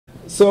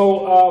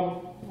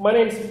My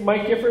name's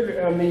Mike Gifford.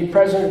 I'm the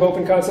president of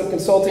Open Concept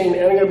Consulting,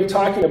 and I'm going to be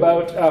talking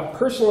about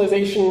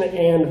personalization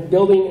and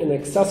building an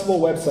accessible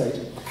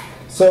website.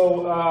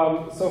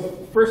 So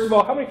first of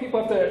all, how many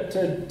people have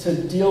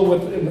to deal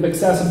with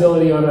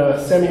accessibility on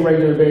a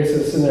semi-regular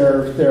basis in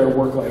their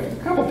work life?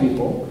 A couple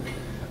people.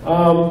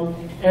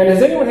 And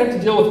has anyone had to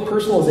deal with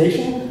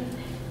personalization?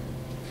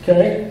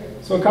 Okay,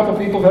 so a couple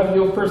people have had to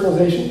deal with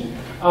personalization.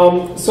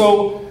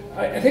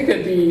 I think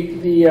that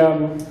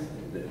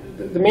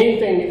the main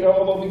thing,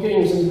 we'll be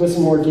getting into this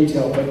in more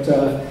detail, but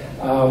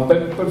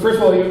first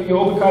of all,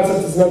 Open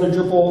Concepts is another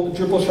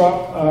Drupal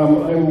shop.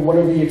 I'm one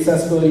of the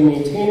accessibility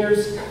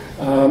maintainers.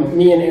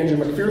 Me and Andrew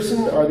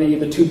McPherson are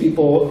the two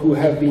people who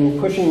have been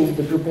pushing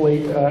the Drupal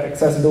 8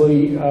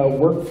 accessibility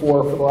work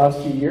for the last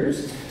few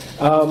years.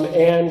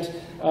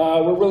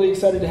 We're really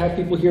excited to have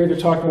people here to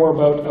talk more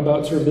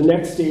about sort of the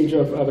next stage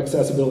of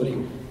accessibility.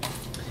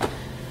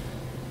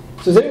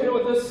 So does anyone know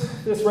what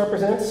this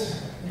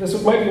represents? This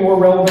might be more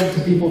relevant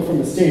to people from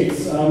the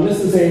States.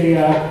 This is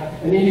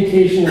an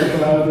indication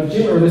of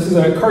this is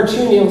a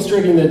cartoon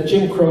illustrating the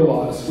Jim Crow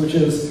laws, which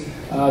is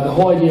the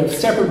whole idea of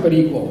separate but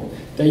equal.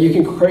 That you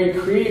can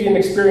create an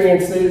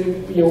experience that,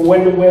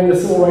 when the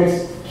civil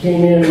rights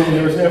came in and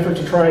there was an effort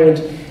to try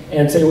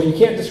and say, well, you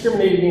can't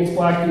discriminate against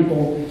black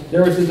people,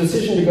 there was a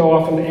decision to go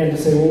off and to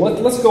say, well,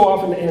 let's go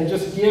off and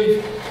just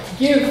give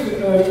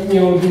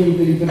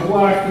the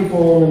black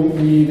people and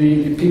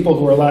the people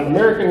who are Latin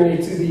American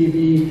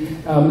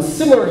the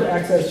similar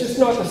access, just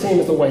not the same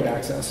as the white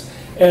access.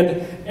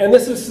 And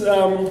this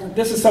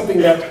is something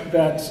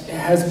that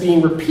has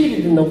been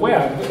repeated in the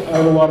web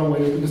in a lot of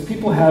ways, because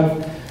people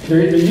have, there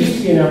used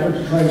to be an effort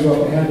to try to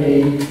go and have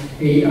a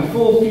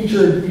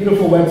full-featured,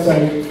 beautiful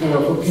website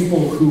for people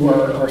who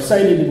are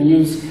sighted and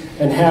use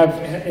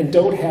and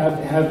don't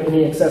have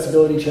any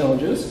accessibility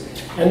challenges.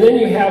 And then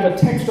you have a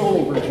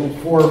text-only version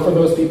for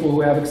those people who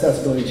have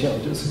accessibility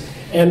challenges.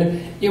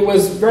 And it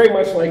was very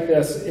much like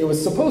this. It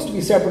was supposed to be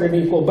separate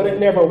and equal, but it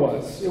never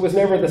was. It was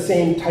never the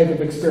same type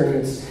of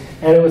experience.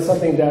 And it was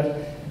something that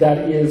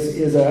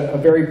is a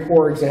very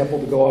poor example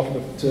to go off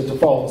to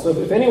follow. So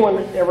if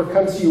anyone ever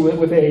comes to you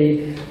with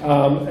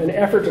an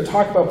effort to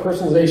talk about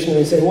personalization and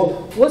they say,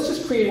 well, let's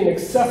just create an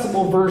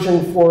accessible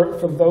version for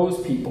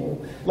those people.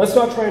 Let's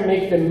not try and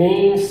make the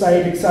main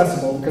site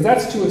accessible, because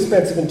that's too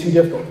expensive and too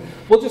difficult.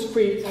 We'll just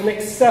create an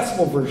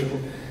accessible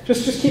version.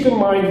 Just keep in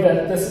mind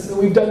that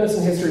we've done this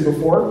in history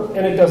before,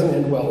 and it doesn't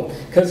end well,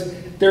 because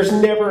there's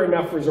never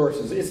enough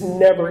resources. It's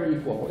never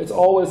equal. It's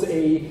always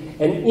an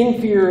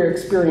inferior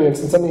experience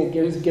and something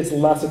that gets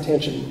less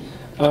attention.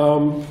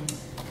 So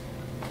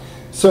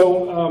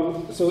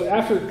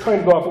after trying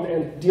to go off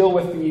and deal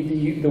with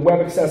the web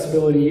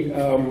accessibility,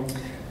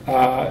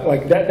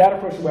 like that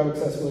approach to web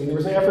accessibility, there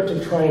was an effort to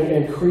try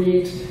and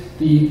create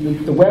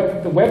the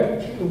Web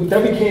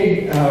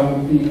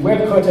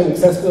Content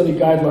Accessibility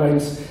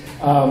Guidelines,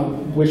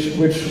 which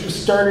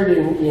started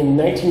in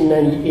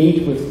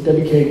 1998 with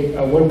WCAG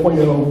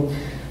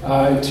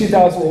 1.0. In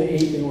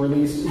 2008, they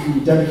released the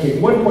WCAG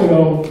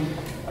 1.0.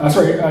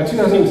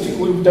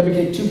 2002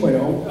 WCAG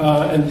 2.0,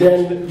 and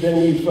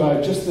then we've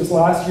just this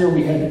last year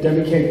we had the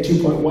WCAG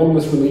 2.1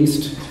 was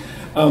released.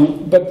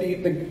 But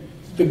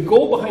the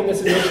goal behind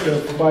this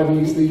initiative by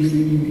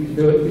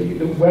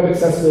the Web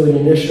Accessibility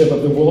Initiative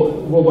of the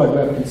World Wide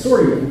Web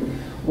Consortium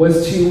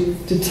was to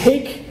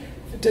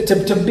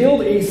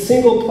build a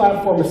single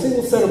platform, a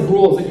single set of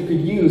rules that you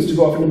could use to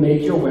go off and to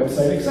make your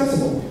website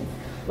accessible.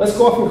 Let's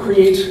go off and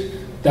create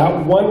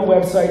that one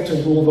website to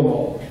rule them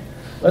all.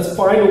 Let's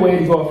find a way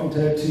to go off and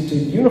to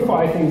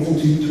unify things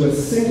into a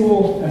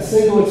single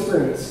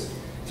experience.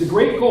 It's a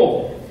great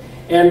goal.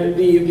 And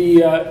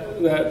the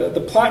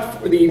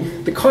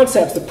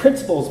concepts, the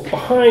principles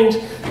behind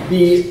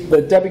the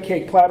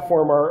WCAG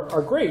platform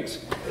are great.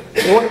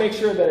 You want to make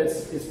sure that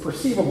it's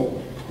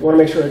perceivable. You want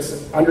to make sure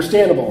it's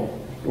understandable.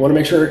 You want to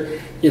make sure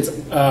it's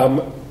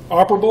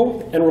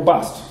operable and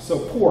robust. So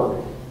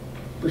POUR,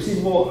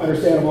 perceivable,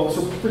 understandable.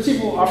 So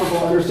perceivable,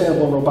 operable,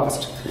 understandable, and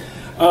robust.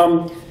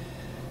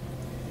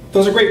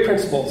 Those are great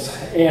principles,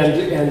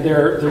 and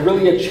they're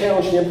really a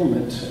challenge to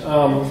implement.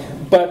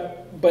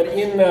 But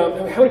in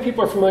how many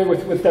people are familiar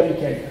with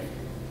WCAG?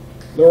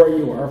 Laura,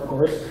 you are, of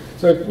course.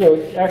 So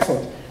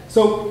excellent.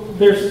 So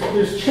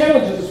there's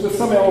challenges with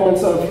some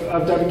elements of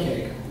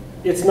WCAG.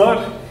 It's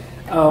not.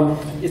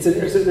 There's I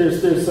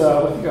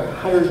think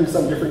 100 and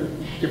some different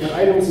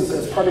items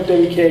as part of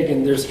WCAG,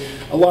 and there's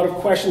a lot of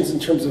questions in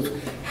terms of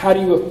how do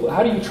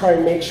you try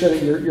and make sure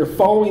that you're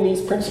following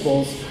these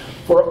principles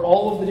for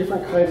all of the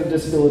different kinds of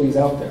disabilities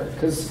out there,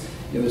 because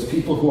there's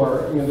people who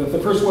are the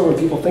first one when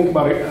people think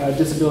about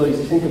disabilities,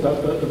 they think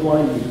about the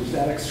blind users,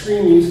 that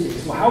extreme use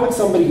case. Well, how would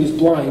somebody who's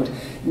blind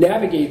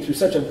navigate through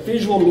such a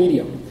visual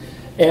medium?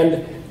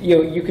 And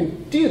you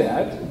can do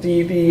that.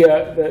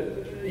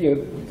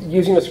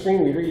 Using a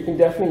screen reader, you can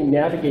definitely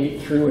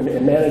navigate through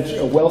and manage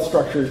a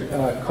well-structured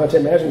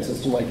content management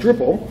system like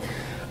Drupal.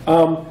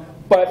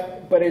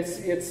 But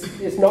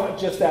it's not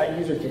just that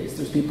user case.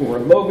 There's people who are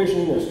low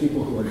vision, there's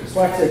people who are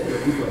dyslexic, there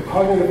are people who have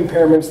cognitive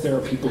impairments, there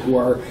are people who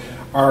are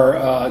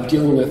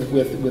dealing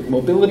with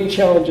mobility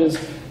challenges.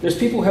 There's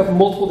people who have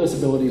multiple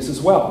disabilities as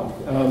well.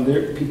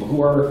 There are people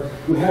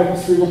who have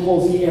cerebral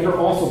palsy and are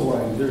also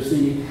blind. There's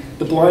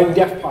the blind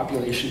deaf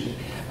population.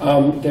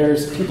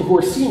 There's people who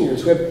are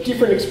seniors who have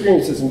different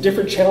experiences and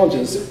different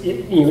challenges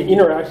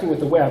interacting with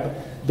the web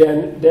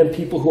than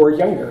people who are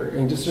younger.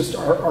 And just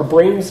our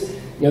brains,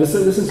 this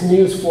is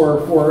news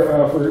for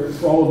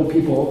all of the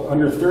people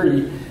under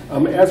 30.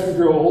 As we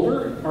grow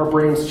older, our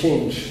brains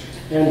change.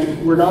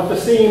 And we're not the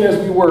same as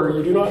we were.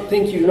 You do not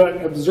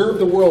observe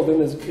the world in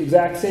the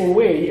exact same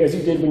way as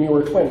you did when you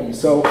were 20.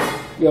 So,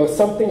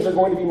 some things are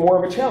going to be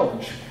more of a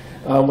challenge.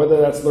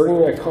 Whether that's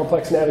learning a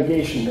complex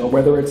navigation, or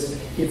whether it's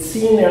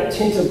seeing that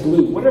tint of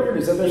blue, whatever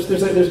it is,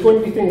 there's going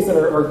to be things that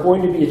are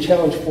going to be a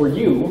challenge for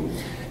you.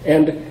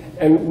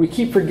 And we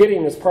keep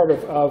forgetting as part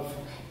of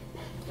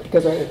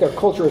because our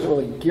culture isn't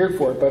really geared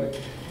for it,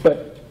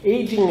 but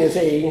aging is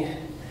a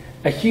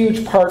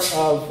huge part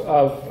of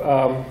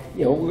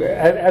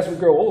as we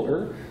grow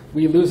older,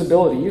 we lose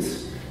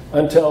abilities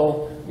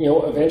until,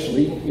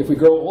 eventually, if we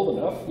grow old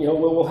enough,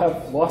 we'll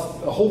have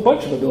lost a whole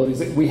bunch of abilities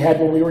that we had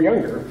when we were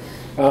younger.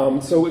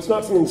 So it's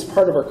not something that's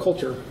part of our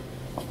culture.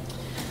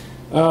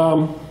 It's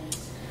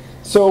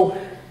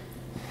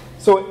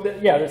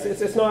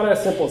not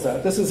as simple as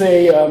that. This is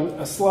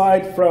a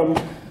slide from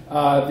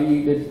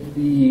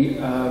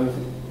the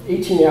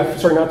 18F,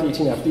 sorry, not the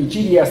 18F, the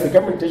GDS, the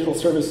Government Digital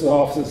Services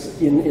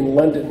Offices in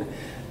London.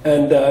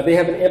 And they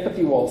have an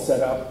empathy wall set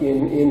up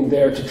in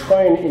there to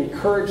try and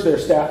encourage their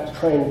staff to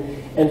try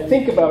and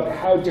think about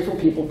how different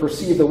people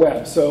perceive the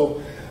web.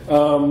 So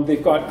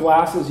they've got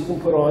glasses you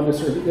can put on to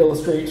sort of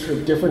illustrate sort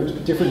of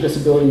different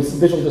disabilities,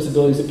 visual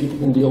disabilities that people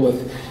can deal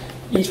with.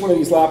 Each one of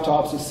these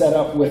laptops is set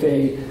up with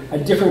a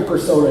different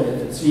persona in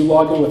it. So you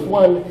log in with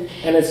one,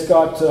 and it's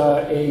got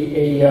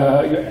a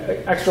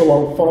extra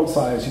long font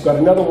size. You've got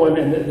another one,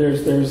 and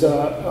there's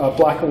a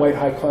black and white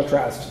high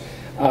contrast.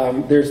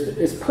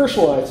 It's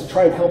personalized to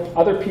try and help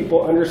other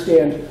people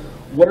understand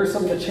what are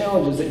some of the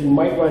challenges that you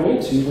might run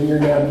into when you're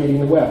navigating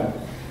the web.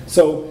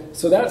 So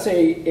that's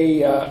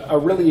a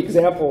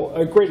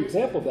great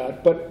example of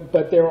that.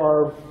 But there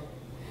are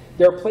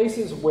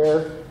places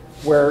where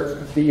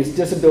these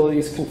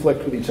disabilities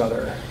conflict with each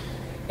other,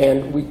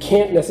 and we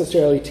can't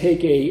necessarily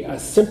take a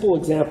simple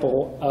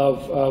example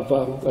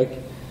of like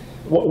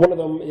one of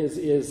them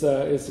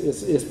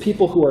is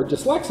people who are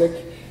dyslexic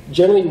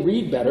generally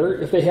read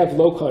better if they have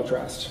low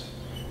contrast,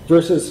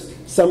 versus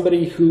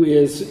somebody who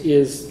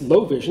is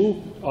low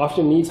vision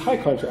often needs high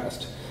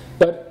contrast.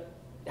 But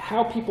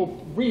how people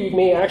read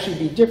may actually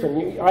be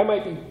different. It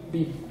might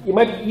be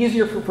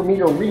easier for me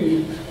to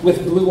read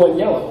with blue on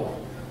yellow,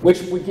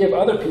 which would give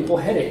other people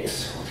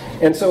headaches.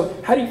 And so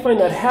how do you find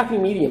that happy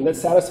medium that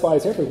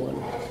satisfies everyone?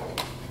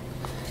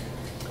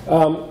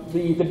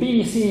 The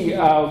BBC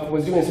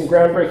was doing some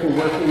groundbreaking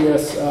work in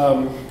this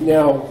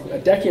now a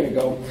decade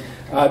ago.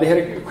 They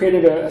had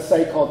created a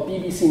site called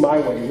BBC My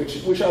Way,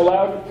 which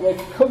allowed,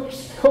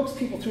 coax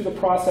people through the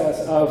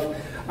process of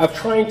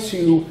trying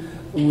to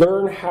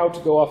learn how to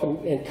go off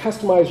and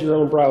customize your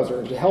own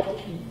browser, to help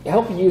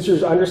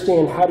users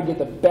understand how to get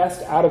the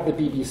best out of the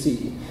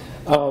BBC.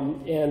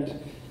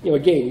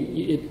 Again,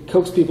 it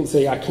coaxed people to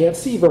say, I can't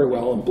see very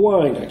well, I'm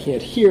blind, I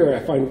can't hear, I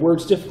find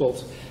words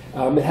difficult.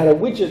 It had a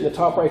widget in the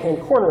top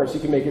right-hand corner, so you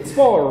can make it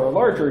smaller or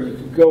larger. You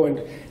could go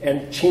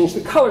and change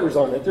the colors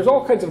on it. There's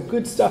all kinds of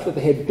good stuff that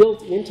they had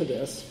built into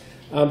this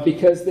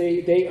because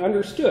they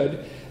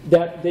understood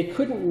that they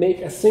couldn't make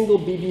a single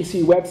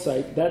BBC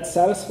website that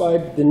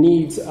satisfied the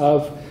needs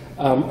of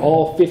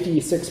all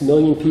 56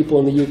 million people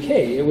in the UK.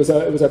 It was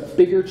a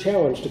bigger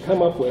challenge to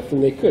come up with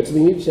than they could. So they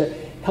needed to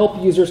help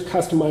users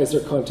customize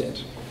their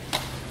content.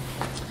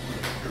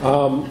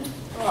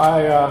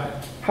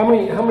 How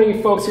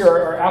many folks here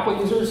are Apple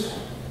users?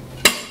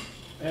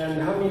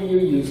 And how many of you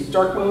use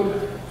dark mode?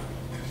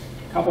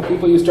 A couple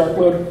people use dark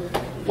mode.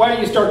 Why do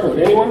you use dark mode?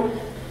 Anyone?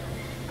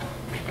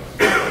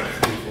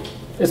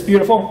 It's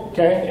beautiful.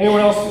 Okay. Anyone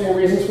else? Any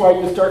reasons why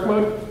you use dark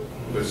mode?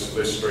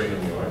 Less strain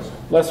on your eyes.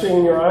 Less strain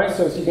in your eyes,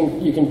 so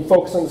you can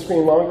focus on the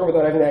screen longer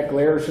without having that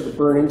glare sort of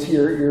burn into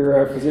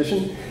your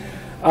position.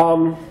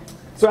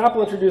 So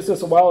Apple introduced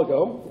this a while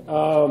ago,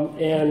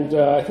 and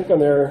I think on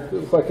their, it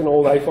looks like an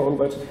old iPhone,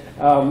 but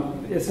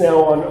it's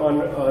now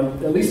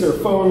on at least their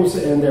phones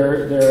and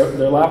their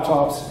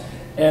laptops,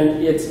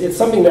 and it's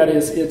something that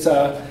it's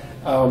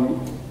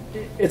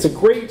a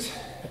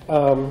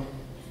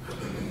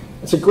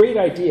great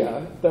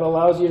idea that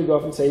allows you to go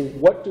up and say,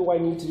 what do I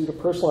need to do to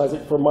personalize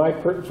it for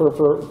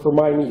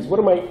my needs? What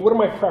are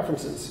my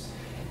preferences?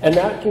 And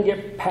that can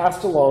get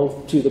passed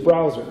along to the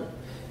browser,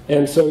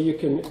 and so you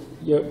can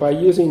by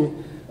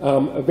using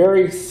a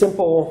very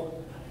simple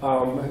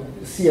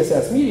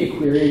CSS media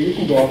query, you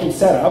can go off and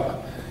set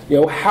up,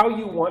 how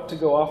you want to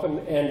go off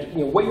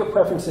and what your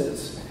preference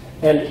is.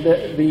 And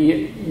the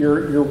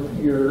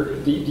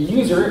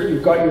user,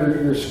 you've got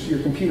your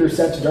computer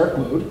set to dark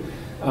mode.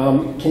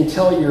 can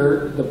tell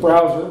the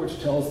browser, which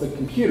tells the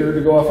computer,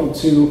 to go off and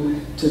to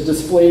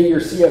display your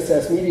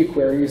CSS media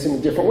queries in a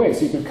different way.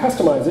 So you can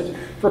customize it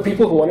for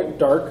people who want it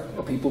dark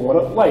or people who want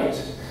it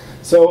light.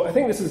 So I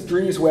think this is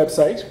Dries'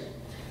 website.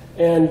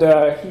 And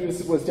he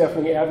was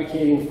definitely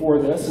advocating for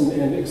this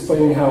and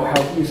explaining how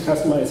he's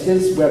customized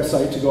his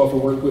website to go off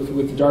and work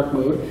with the dark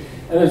mode.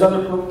 And there's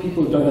other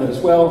people who've done that as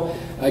well.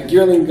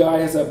 Gearling Guy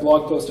has a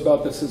blog post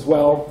about this as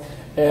well.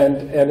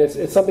 And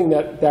it's something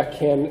that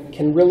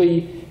can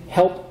really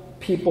help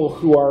people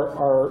who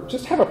are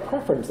just have a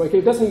preference. Like,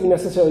 it doesn't even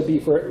necessarily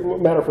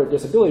matter for a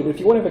disability, but if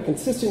you want to have a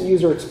consistent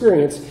user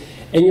experience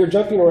and you're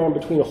jumping around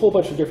between a whole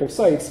bunch of different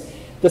sites,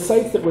 the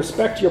sites that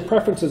respect your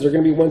preferences are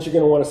going to be ones you're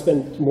going to want to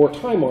spend more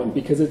time on,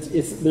 because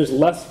there's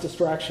less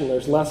distraction,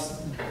 there's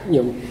less,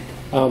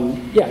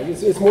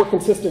 it's more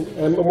consistent,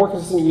 a more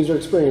consistent user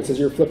experience as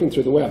you're flipping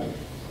through the web.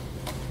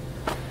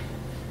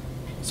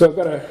 So I've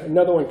got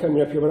another one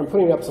coming up here, but I'm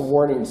putting up some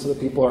warnings so that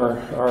people are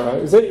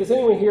is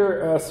anyone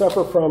here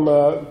suffer from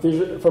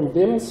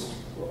VIMS,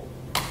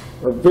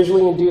 or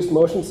visually induced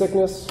motion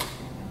sickness,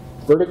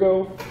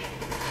 vertigo?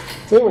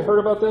 Has anyone heard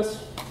about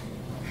this?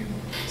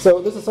 So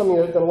this is something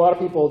that a lot of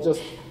people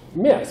just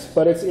miss,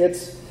 but it's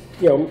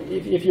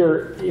if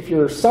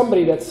you're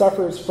somebody that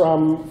suffers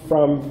from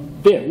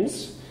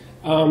VIMS,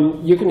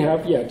 you can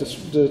have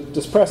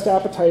depressed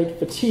appetite,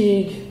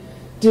 fatigue,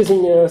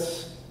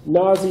 dizziness,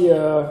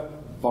 nausea,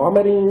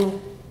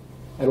 vomiting,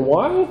 and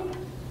why?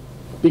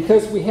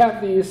 Because we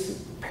have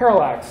these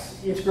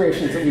parallax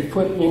integrations that we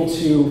put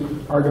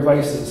into our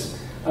devices.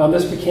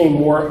 This became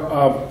more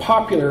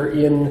popular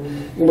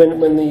when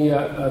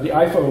the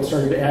iPhone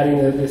started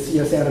adding the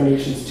CS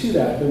animations to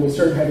that. And we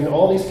started having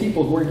all these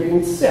people who were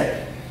getting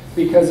sick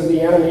because of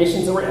the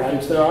animations that were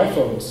added to their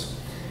iPhones.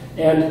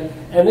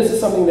 And this is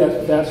something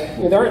that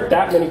there aren't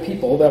that many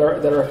people that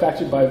are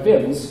affected by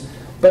VIMS,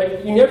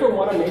 but you never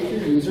want to make your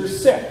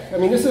users sick.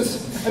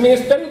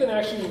 It's better than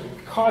actually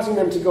causing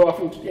them to go off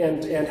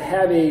and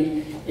have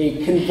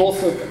a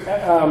convulsive,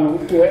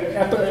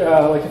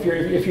 like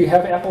if you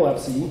have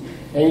epilepsy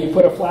and you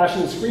put a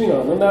flashing screen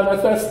on them,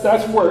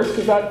 that's worse,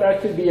 because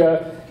that could be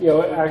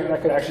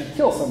that could actually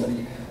kill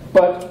somebody.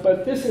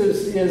 But this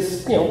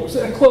is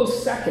a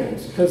close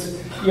second, because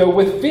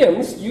with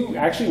VIMS you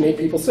actually make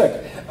people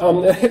sick.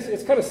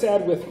 It's kind of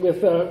sad with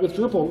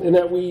Drupal in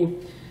that we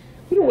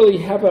don't really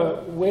have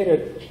a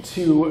way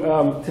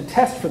to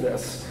test for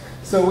this.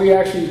 So we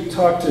actually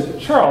talked to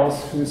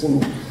Charles, who's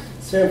in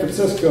San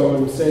Francisco,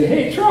 and say,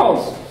 hey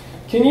Charles,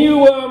 can you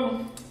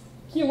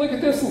look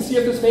at this and see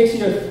if this makes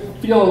you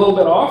feel a little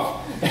bit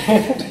off?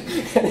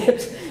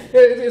 And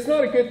it's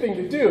not a good thing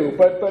to do,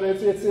 but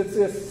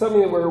it's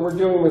something that we're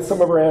doing with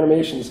some of our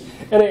animations.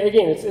 And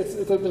again,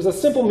 there's a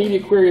simple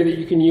media query that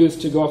you can use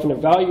to go off and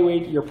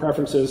evaluate your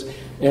preferences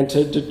and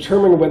to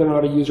determine whether or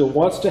not a user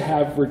wants to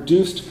have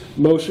reduced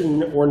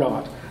motion or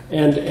not.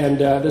 And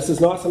this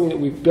is not something that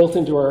we've built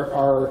into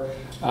our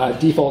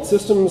default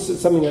systems.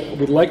 It's something that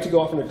we'd like to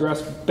go off and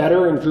address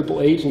better in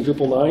Drupal 8 and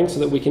Drupal 9 so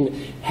that we can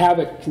have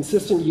a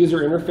consistent user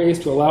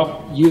interface to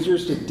allow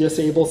users to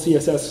disable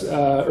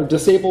CSS or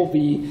disable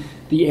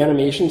the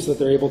animations so that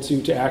they're able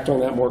to act on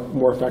that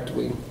more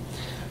effectively.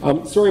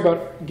 Sorry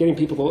about getting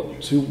people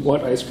to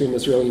want ice cream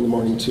this early in the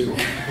morning too.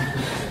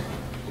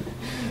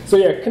 So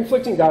yeah,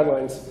 conflicting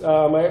guidelines.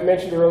 I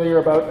mentioned earlier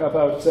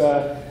about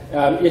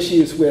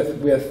issues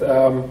with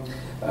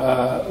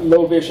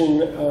low vision,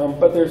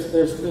 but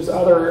there's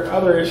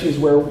other issues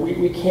where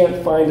we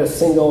can't find a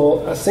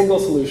single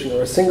solution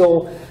or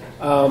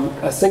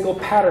a single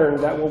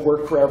pattern that will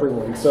work for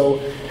everyone. So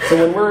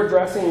when we're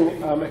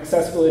addressing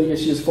accessibility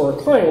issues for our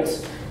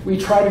clients, we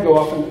try to go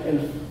off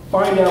and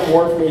find out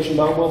more information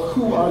about, well,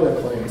 who are their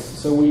clients?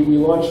 So we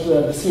launched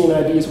the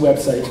CNIB's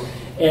website,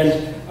 and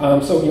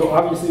so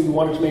obviously we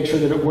wanted to make sure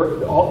that it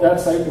worked. That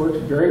site worked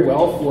very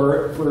well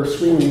for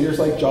screen readers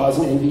like JAWS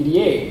and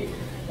NVDA,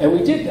 and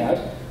we did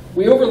that.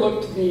 We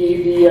overlooked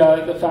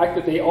the fact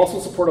that they also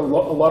support a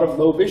lot of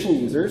low vision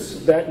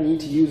users that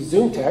need to use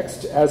zoom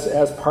text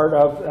as part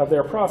of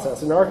their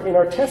process. In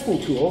our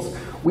testing tools,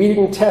 we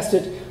didn't test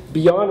it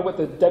beyond what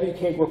the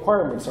WCAG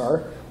requirements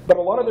are, but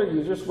a lot of their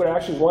users would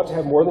actually want to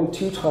have more than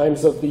two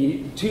times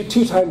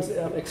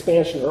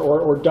expansion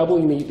or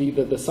doubling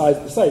the size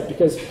of the site,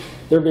 because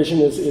their vision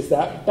is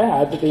that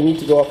bad that they need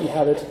to go up and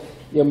have it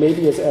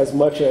maybe as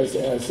much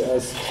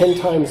as 10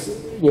 times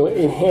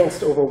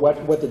enhanced over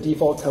what the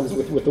default comes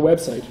with the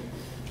website.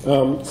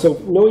 So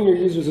knowing your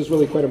users is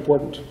really quite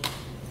important.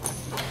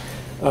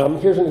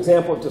 Here's an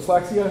example of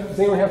dyslexia. Does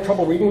anyone have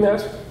trouble reading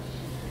that?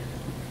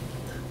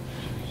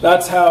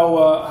 That's how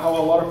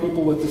a lot of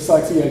people with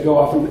dyslexia go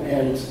off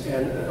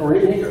or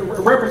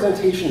a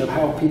representation of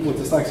how people with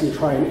dyslexia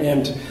try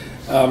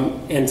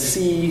and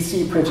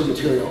see printed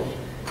material.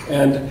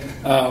 And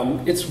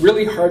it's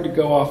really hard to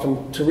go off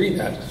and to read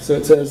that. So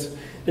it says,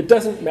 it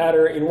doesn't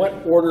matter in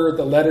what order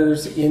the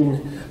letters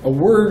in a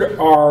word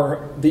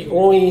are, the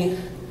only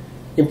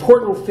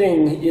important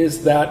thing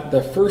is that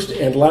the first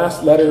and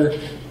last letter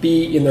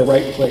be in the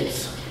right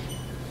place.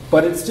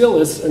 But it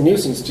still is a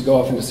nuisance to go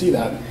off and to see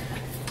that.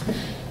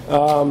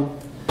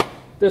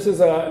 This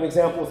is an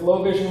example with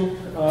low vision,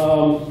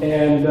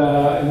 and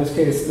in this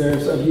case,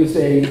 I've used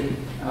a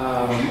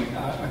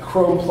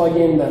Chrome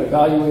plugin that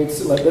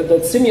evaluates,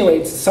 that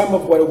simulates some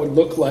of what it would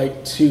look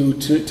like to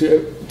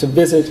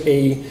visit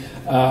a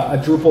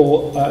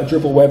Drupal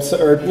website,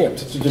 or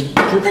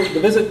to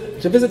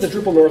visit the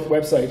Drupal North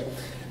website.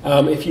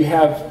 If you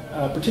have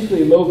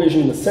particularly low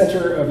vision in the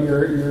center of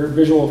your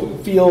visual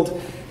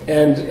field,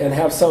 and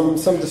have some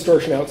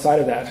distortion outside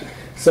of that.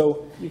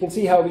 So you can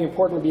see how it would be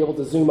important to be able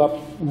to zoom up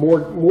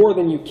more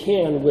than you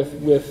can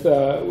with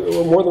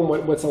or more than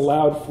what's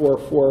allowed for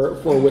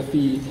with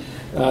the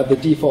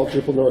default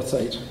Drupal North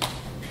site.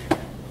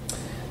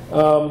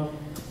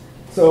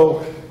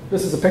 So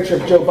this is a picture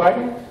of Joe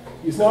Biden.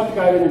 He's not the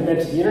guy that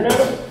invented the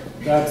internet.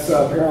 That's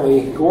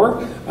apparently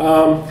Gore.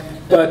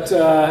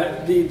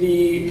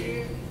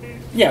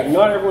 Yeah,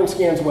 not everyone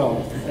scans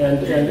well,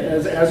 and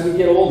as we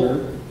get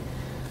older,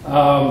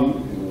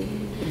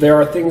 there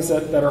are things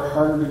that are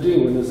harder to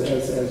do, and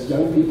as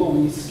young people,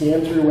 we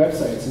scan through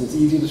websites, and it's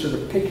easy to sort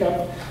of pick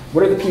up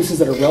what are the pieces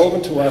that are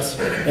relevant to us,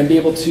 and be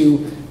able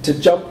to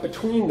jump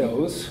between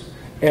those,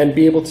 and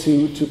be able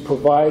to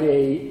provide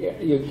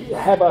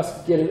have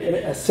us get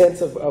a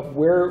sense of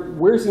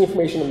where's the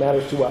information that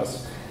matters to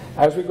us.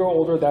 As we grow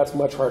older, that's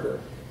much harder.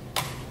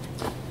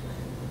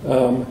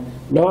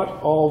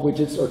 Not all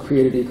widgets are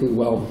created equally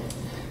well.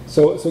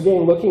 So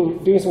again,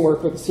 doing some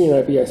work with the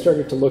CNIB, I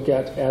started to look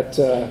at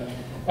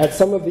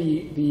some of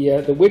the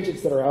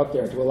widgets that are out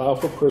there to allow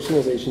for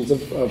personalizations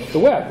of the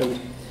web. And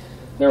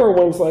there are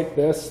ones like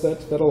this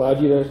that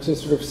allowed you to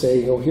sort of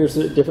say, here's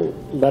the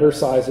different letter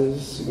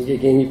sizes.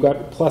 Again, you've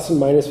got plus and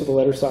minus for the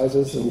letter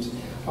sizes, and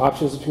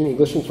options between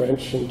English and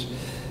French. And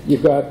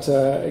you've got,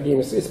 again,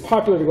 it's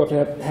popular to go up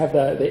and have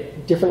the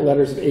different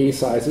letters of A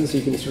sizes, so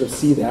you can sort of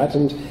see that.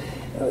 And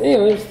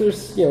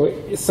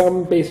there's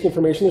some basic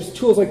information. There's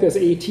tools like this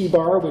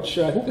AT-bar, which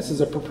I think this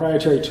is a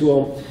proprietary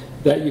tool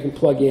that you can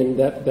plug in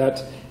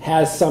that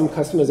has some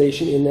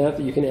customization in that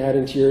you can add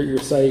into your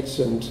sites.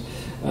 And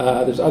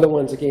there's other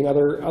ones, again,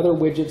 other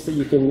widgets that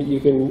you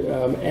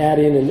can add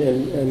in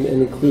and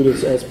include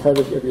as part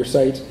of your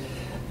site.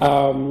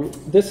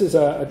 This is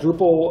a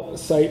Drupal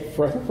site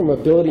I think from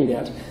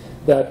AbilityNet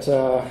that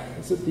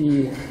is it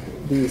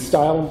the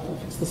style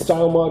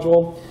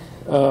module.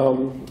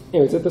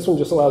 Anyways, this one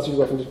just allows you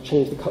to go and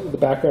change the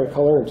background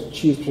color and to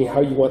choose between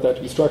how you want that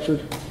to be structured.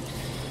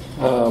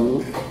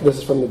 This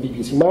is from the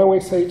BBC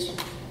MyWay site.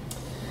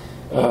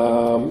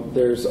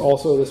 There's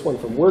also this one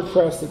from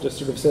WordPress that just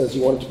sort of says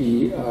you want it to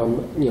be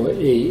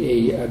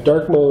a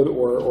dark mode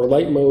or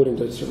light mode, and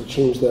to sort of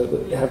change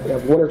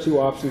have one or two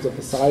options of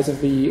the size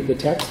of the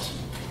text.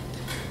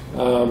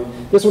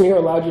 This one here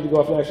allowed you to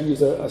go off and actually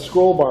use a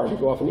scroll bar to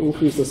go off and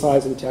increase the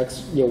size of the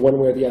text one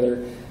way or the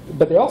other.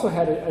 But they also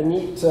had a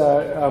neat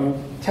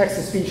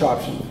text-to-speech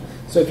option.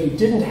 So if you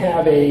didn't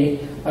have a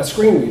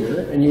screen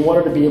reader and you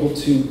wanted to be able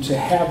to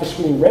have the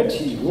screen read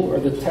to you, or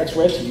the text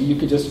read to you, you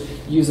could just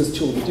use this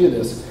tool to do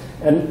this.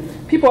 And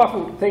people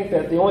often think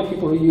that the only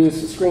people who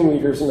use screen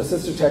readers and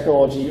assistive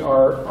technology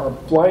are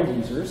blind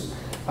users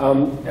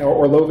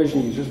or low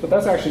vision users, but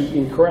that's actually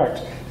incorrect.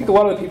 I think a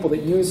lot of the people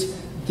that use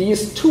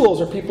these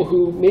tools are people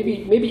who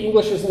maybe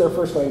English isn't their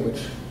first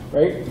language,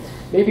 right?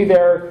 Maybe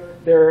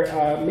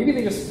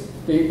maybe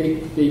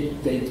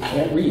they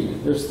can't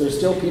read. There's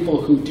still people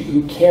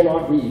who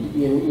cannot read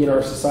in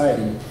our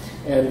society,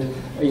 and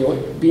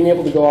being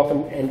able to go off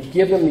and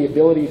give them the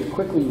ability to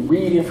quickly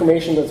read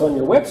information that's on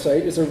your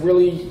website is a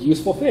really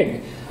useful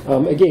thing.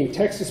 Again,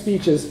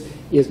 text-to-speech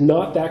is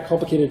not that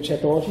complicated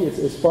technology.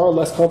 It's far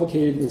less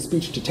complicated than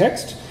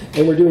speech-to-text,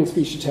 and we're doing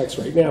speech-to-text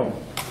right now.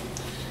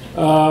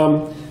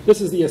 This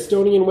is the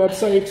Estonian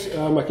website.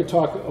 I could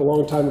talk a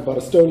long time about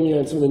Estonia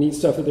and some of the neat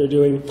stuff that they're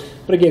doing.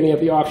 But again, they have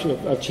the option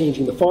of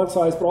changing the font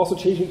size, but also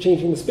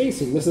changing the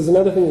spacing. This is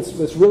another thing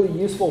that's really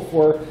useful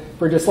for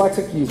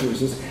dyslexic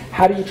users, is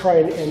how do you try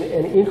and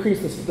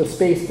increase the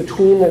space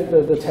between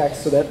the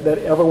text so that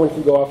everyone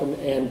can go off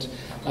and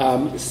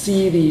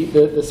see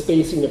the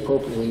spacing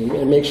appropriately,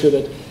 and make sure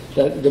that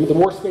the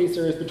more space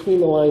there is between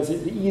the lines,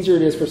 the easier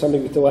it is for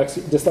somebody with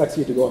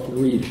dyslexia to go off and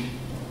read.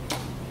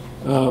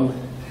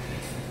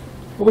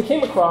 Well, we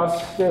came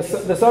across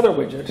this other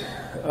widget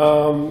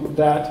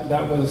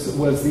that was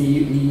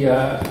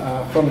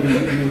from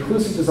the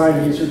Inclusive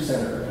Design Research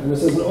Center, and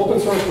this is an open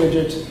source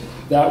widget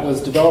that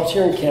was developed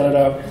here in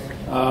Canada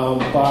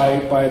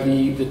by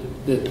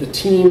the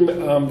team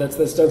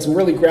that's done some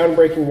really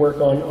groundbreaking work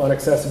on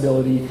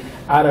accessibility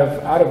out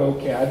of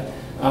OCAD.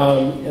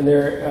 And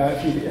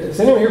has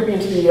anyone here been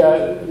to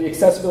the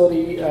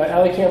Accessibility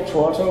Alley Camp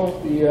Toronto,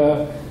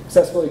 the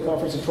Accessibility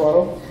Conference in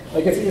Toronto?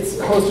 Like it's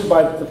hosted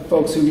by the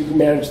folks who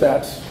manage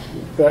that.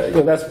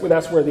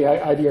 That's where the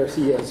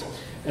IDRC is,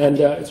 and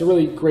it's a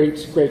really great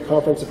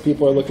conference if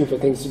people are looking for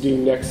things to do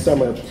next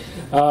summer.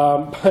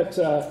 So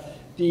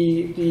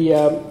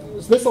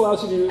this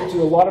allows you to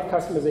do a lot of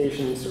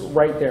customizations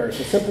right there. It's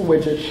a simple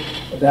widget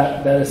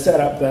that is set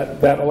up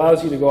that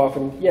allows you to go off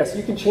and, yes,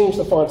 you can change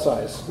the font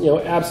size,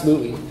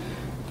 absolutely,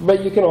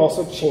 but you can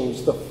also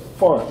change the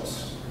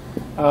fonts.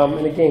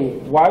 And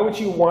again, why would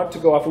you want to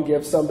go off and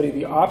give somebody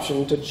the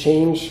option to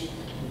change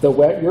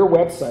your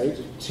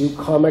website to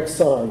Comic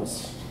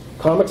Sans?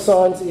 Comic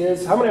Sans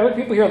is, how many other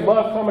people here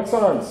love Comic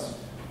Sans?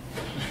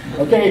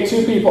 Okay,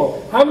 2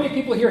 people. How many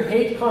people here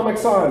hate Comic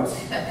Sans?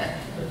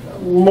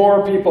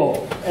 More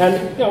people.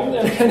 And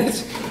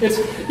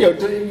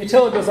you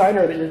tell a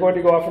designer that you're going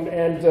to go off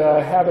and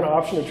have an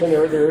option to turn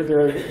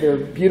their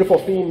beautiful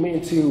theme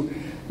into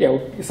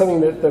something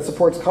that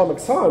supports Comic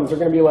Sans. They're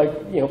going to be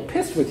like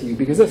pissed with you,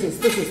 because this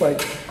is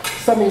like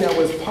something that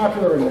was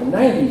popular in the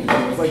 90s.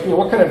 It was like,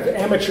 what kind of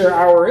amateur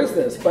hour is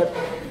this? But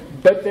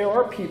there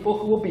are people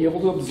who will be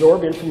able to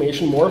absorb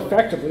information more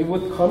effectively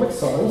with Comic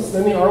Sans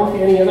than they are with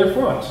any other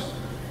font.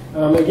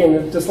 Again,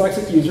 the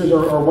dyslexic users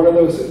are one of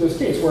those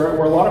cases where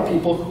a lot of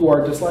people who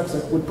are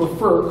dyslexic would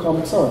prefer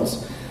Comic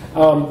Sans.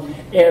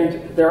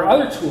 And there are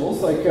other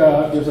tools, like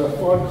there's a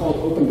font called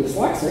Open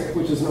Dyslexic,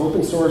 which is an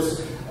open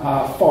source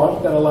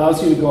font that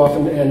allows you to go off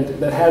and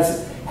that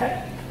has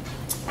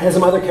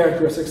some other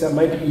characteristics that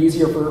might be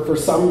easier for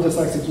some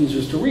dyslexic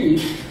users to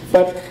read.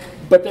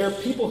 But there are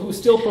people who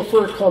still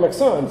prefer Comic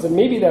Sans, and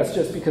maybe that's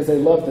just because they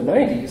love the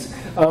 90s.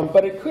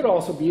 But it could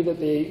also be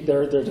that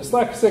they're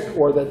dyslexic,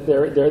 or that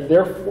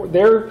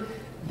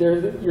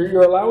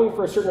you're allowing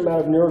for a certain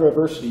amount of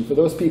neurodiversity for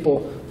those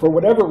people, for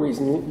whatever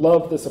reason,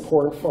 love this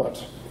abhorrent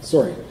font.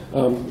 Sorry.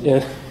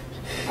 And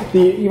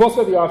you've also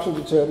got the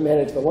option to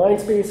manage the line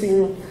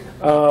spacing.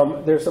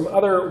 There's some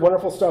other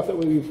wonderful stuff that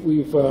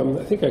we've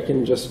I think I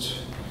can just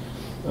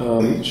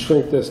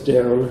shrink this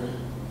down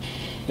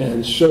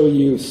and show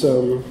you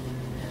some.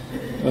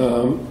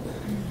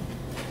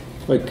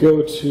 If I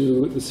go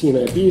to the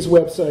CNIB's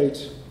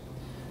website,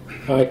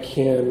 I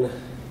can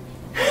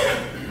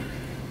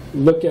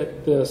look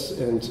at this,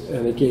 and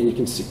again, you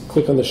can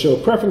click on the Show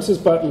Preferences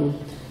button.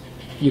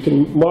 You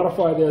can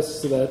modify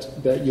this so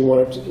that you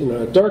want it in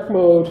a dark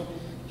mode.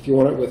 If you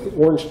want it with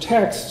orange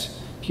text,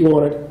 if you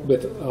want it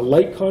with a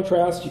light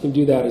contrast, you can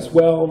do that as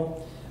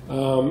well.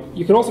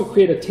 You can also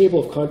create a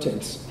table of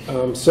contents.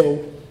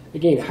 So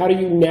again, how do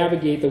you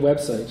navigate the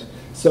website?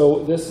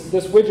 So this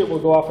widget will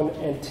go off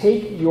and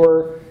take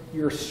your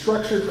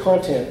structured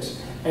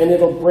content, and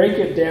it'll break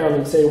it down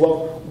and say,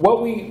 well,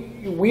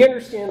 we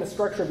understand the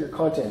structure of your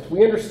content.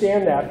 We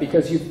understand that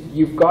because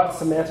you've got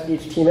semantic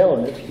HTML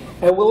in it,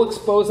 and we'll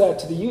expose that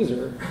to the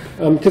user.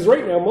 Because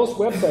right now, most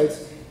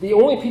websites, the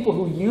only people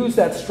who use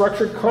that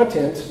structured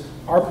content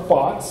are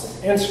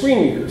bots and screen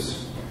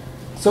readers.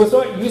 So it's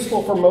not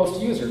useful for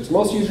most users.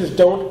 Most users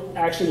don't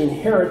actually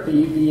inherit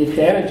the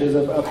advantages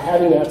of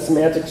having that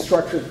semantic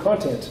structured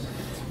content.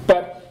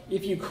 But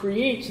if you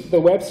create the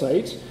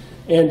website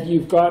and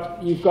you've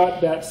got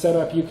that set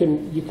up, you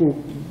can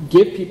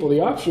give people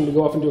the option to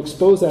go off and to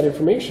expose that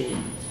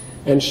information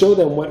and show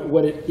them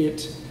what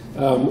is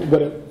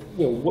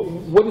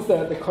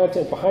the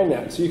content behind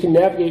that. So you can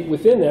navigate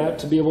within that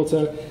to be able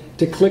to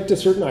click to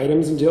certain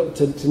items and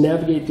to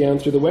navigate down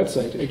through the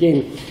website.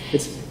 Again,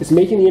 it's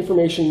making the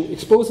information,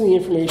 exposing the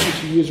information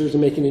to users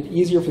and making it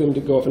easier for them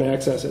to go off and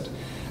access it.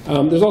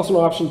 There's also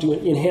an option to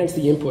enhance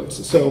the inputs.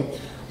 So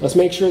let's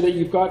make sure that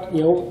you've got,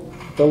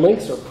 the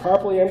links are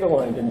properly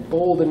underlined and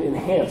bold and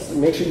enhanced, and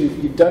make sure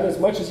you've done as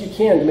much as you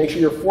can to make sure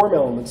your form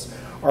elements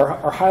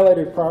are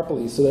highlighted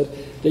properly, so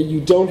that you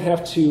don't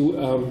have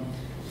to,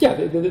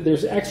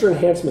 there's extra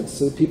enhancements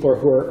so that people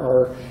who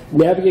are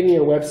navigating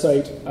your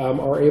website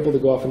are able to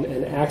go off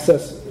and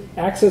access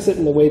it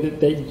in the way that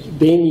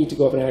they need to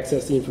go off and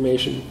access the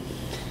information.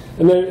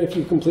 And then if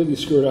you completely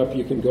screw it up,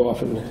 you can go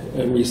off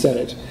and reset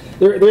it.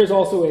 There's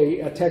also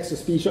a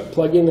text-to-speech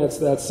plugin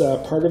that's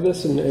part of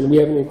this, and we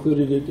haven't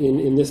included it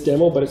in this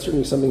demo, but it's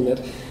certainly something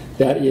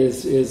that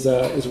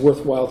is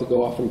worthwhile to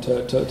go off and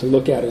to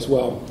look at as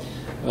well.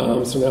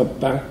 So now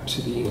back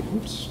to the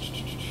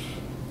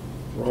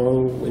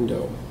wrong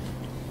window.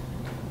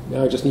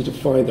 Now I just need to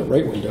find the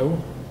right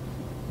window,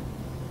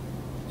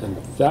 and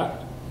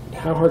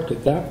how hard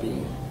could that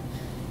be?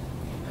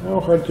 How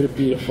hard could it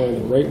be to find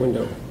the right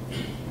window?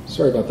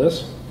 Sorry about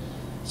this.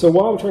 So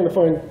while I'm trying to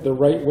find the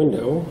right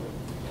window,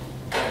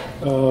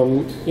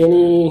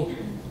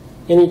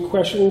 any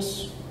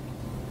questions?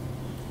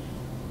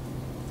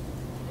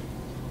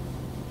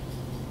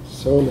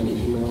 So many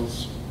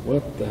emails.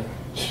 What the?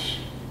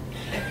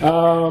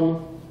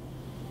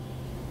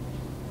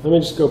 Let me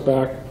just go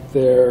back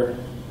there.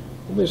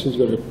 Maybe I should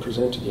go to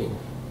present again.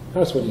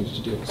 That's what I needed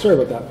to do. Sorry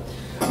about that.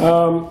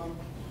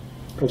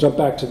 I'll jump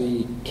back to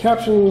the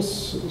captions.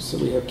 So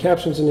we have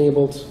captions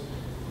enabled.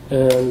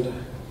 And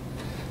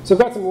so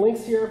I've got some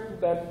links here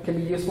that can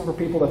be useful for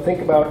people to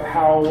think about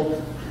how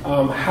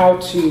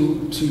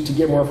to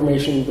get more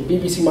information. The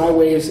BBC My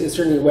Way is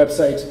certainly a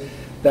website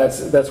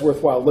that's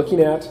worthwhile looking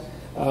at.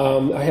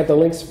 I have the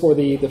links for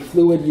the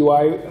Fluid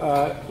UI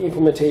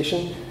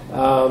implementation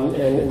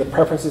and the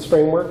preferences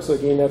framework. So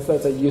again,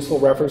 that's a useful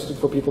reference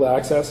for people to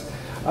access.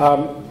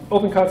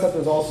 Open Concept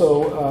has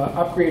also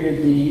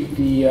upgraded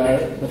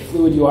the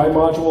Fluid UI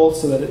module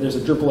so that there's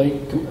a Drupal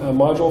 8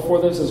 module for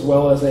this, as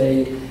well as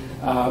a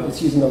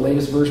It's using the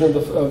latest version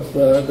of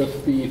the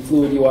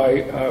Fluid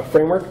UI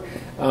framework.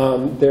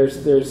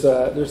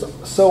 There's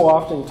so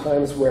often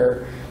times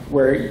where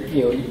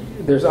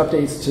there's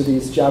updates to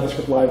these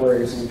JavaScript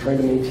libraries, and trying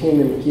to maintain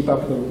them and keep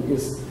up with them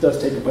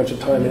does take a bunch of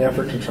time and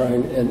effort to try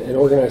and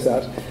organize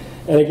that.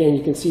 And again,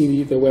 you can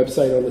see the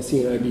website on the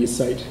CNIB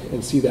site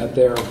and see that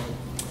there.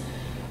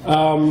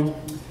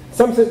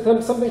 Something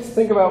to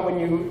think about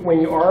when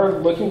you are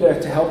looking to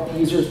help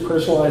users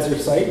personalize their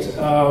site,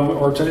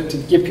 or to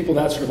give people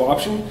that sort of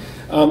option.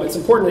 It's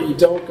important that you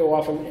don't go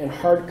off and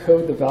hard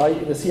code the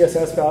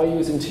CSS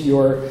values into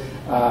your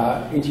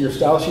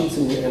style sheets,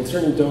 and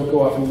certainly don't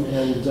go off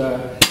and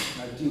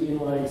do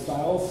inline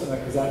styles,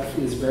 because that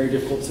is very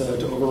difficult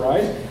to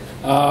override.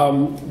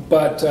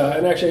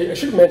 And actually, I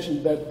should have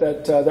mentioned that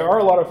there are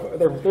a lot of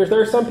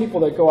there are some people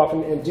that go off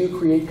and do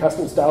create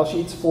custom style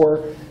sheets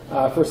for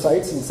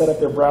sites, and set up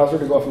their browser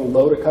to go off and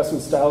load a custom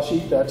style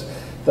sheet that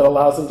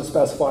allows them to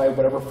specify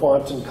whatever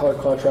font and color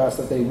contrast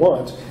that they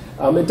want.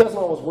 It doesn't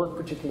always work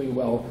particularly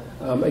well.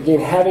 Again,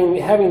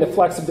 having the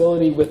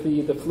flexibility with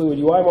the Fluid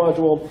UI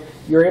module,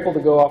 you're able to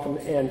go off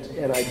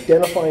and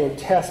identify and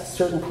test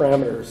certain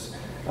parameters,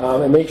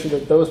 and make sure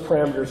that those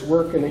parameters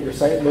work and that your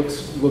site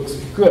looks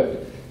good.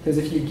 Because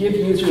if you give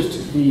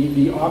users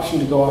the option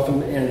to go off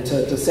and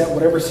to set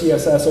whatever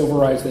CSS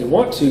overrides they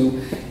want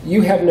to,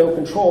 you have no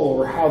control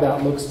over how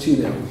that looks to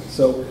them.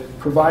 So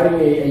providing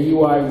a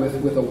UI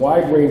with a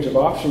wide range of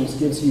options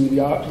gives you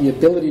the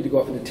ability to go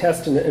off and to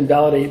test and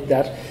validate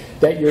that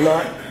you're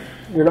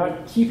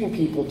not keeping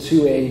people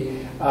to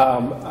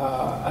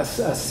a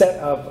set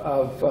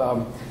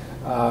of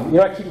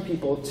you're not keeping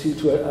people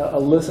to a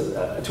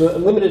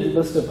limited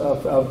list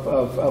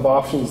of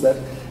options that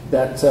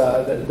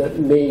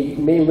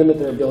may limit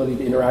their ability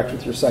to interact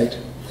with your site.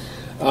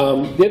 The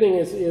other thing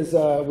is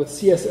with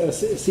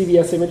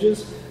CVS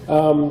images,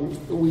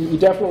 we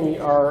definitely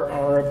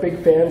are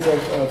big fans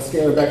of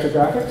scalar vector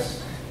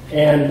graphics,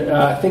 and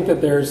I think that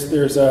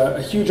there's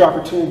a huge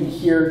opportunity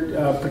here,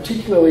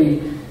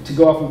 particularly to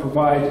go off and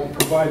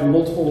provide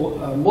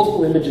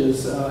multiple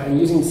images, and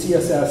using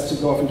CSS to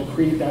go off and to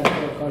create that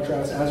color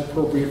contrast as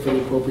appropriate for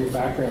the appropriate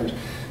background.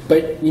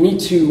 But you need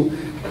to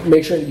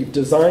make sure that you've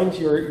designed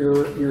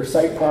your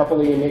site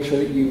properly, and make sure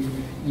that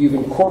you've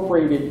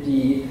incorporated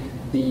the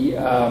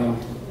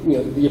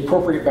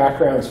appropriate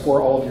backgrounds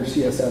for all of your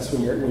CSS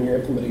when you're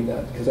implementing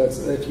that. Because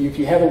if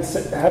you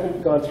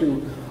haven't gone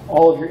through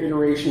all of your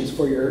iterations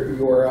for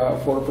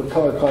for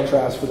color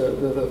contrast for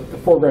the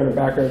foreground and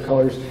background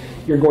colors,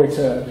 you're going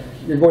to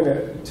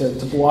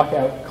block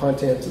out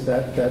content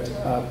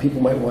that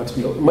people might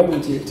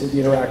need to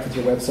interact with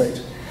your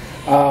website.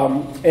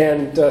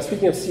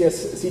 Speaking of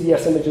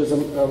CVS images,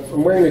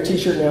 I'm wearing a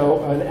T-shirt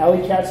now, an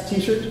Alley Cats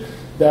T-shirt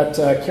that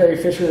Carrie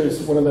Fisher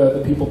is one of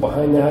the people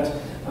behind that,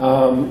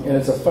 and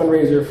it's a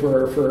fundraiser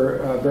for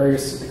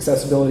various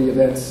accessibility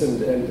events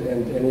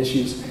and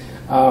issues.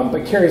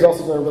 But Carrie's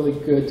also done a really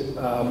good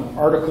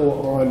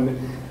article on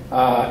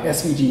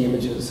SVG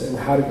images and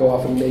how to go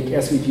off and make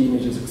SVG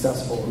images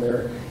accessible. And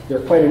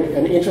they're quite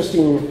an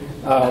interesting,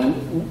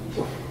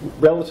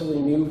 relatively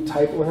new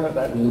type. Well, not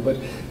that new, but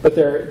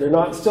they're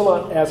still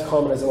not as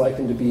common as I like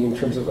them to be in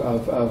terms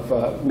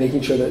of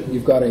making sure that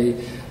you've got a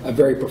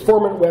very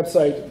performant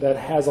website that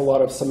has a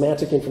lot of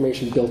semantic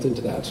information built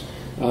into that.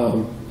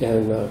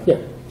 Yeah.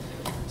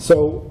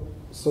 So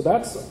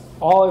that's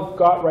all I've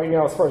got right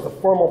now as far as the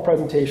formal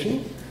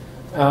presentation.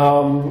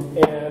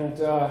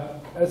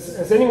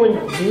 Has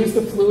anyone used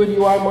the Fluid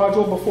UI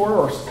module before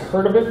or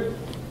heard of it?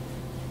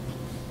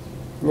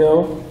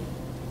 No?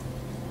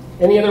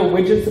 Any other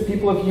widgets that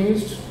people have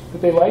used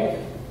that they like?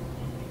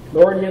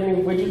 Laura, do you have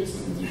any widgets,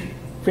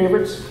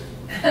 favorites?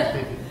 I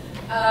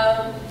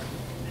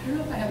don't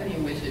know if I have any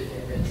widget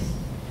favorites.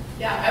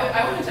 Yeah,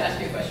 I wanted to ask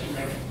you a question,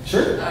 Mike.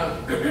 Sure. I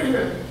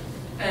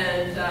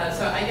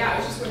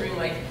was just wondering,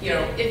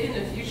 if in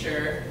the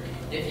future,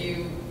 if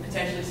you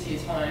potentially see a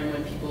time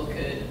when people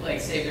could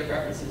save their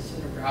preferences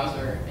to their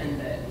browser, and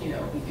that you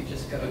could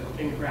just go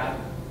and grab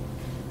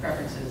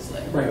preferences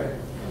right.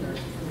 from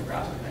the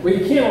browser. Well,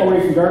 you can't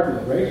already from dark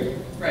mode, right?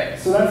 Right.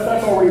 So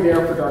that's already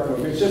there for dark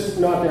mode. It's just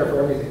not there for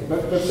everything.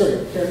 But sorry,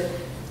 okay.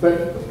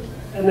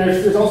 And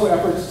there's also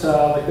efforts to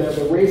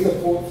the Raise the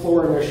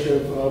Floor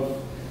initiative of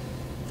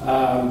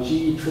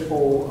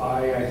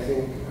GEIII, I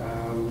think.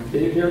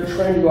 They're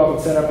trying to go out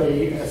and set up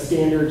a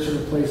standard sort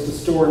of place to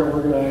store and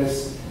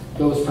organize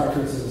those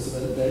preferences, so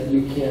that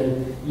you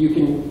can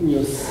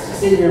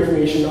save your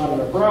information not in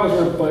a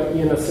browser but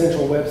in a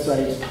central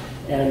website,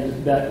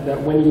 and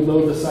that when you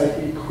load the site,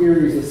 it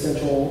queries the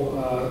central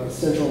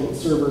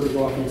server to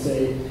go off and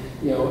say,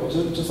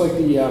 just like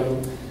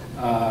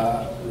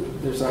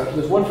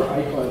there's one for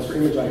icons, for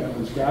image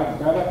icons,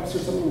 GrabX or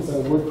something. It's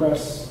a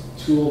WordPress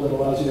tool that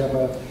allows you to have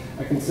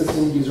a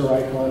consistent user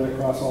icon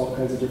across all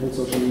kinds of different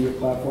social media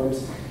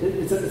platforms.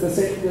 It's the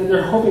same,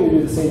 they're hoping to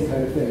do the same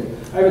kind of thing.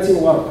 I haven't seen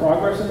a lot of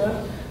progress in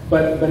that,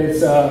 but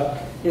it's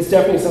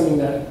definitely something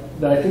that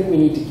I think we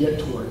need to get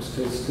towards,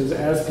 because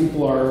as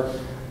people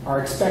are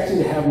expecting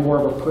to have more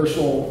of a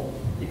personal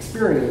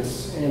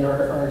experience and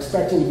are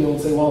expecting to be able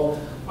to say, well,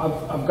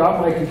 I've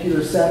got my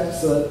computer set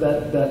so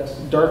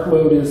that dark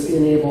mode is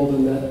enabled,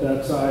 and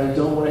that I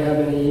don't want to have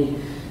any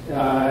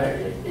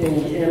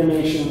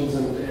animations,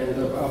 and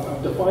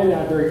I've defined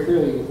that very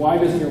clearly. Why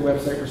doesn't your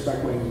website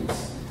respect my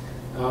needs?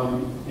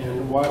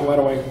 And why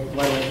do I have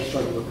to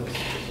struggle with this?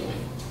 So,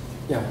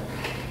 yeah.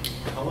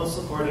 How well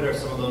supported are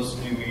some of those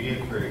new media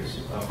queries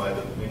by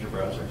the major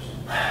browsers?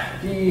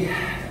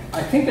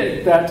 I think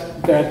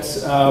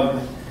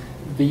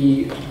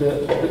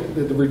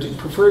the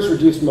prefers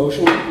reduced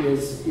motion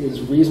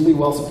is reasonably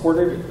well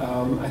supported.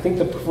 I think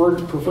the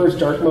prefers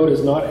dark mode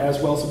is not as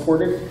well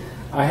supported.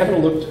 I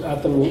haven't looked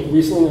at them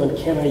recently on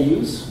Can I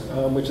Use,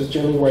 which is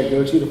generally where I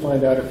go to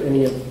find out if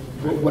any of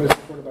what is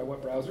supported by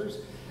what browsers.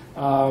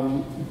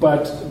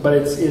 But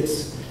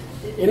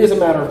it is a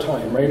matter of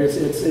time, right?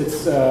 It's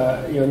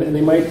and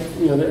they might,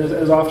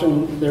 as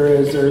often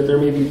there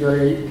may be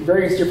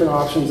various different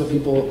options that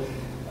people.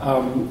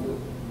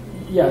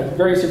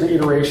 Various different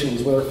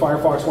iterations, whether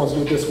Firefox wants to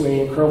do it this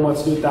way and Chrome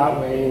wants to do it that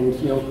way, and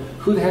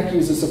who the heck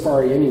uses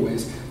Safari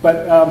anyways?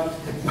 But are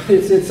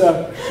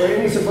there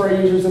any Safari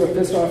users that are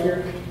pissed off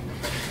here?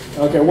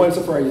 Okay, one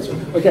Safari user.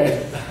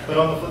 Okay. But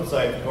on the flip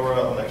side, or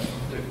on the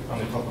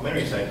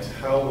complementary side,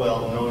 how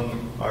well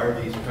known are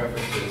these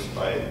preferences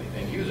by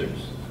end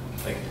users?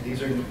 Like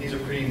these are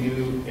pretty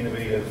new,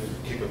 innovative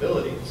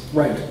capabilities.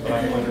 Right. But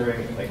I'm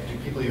wondering, do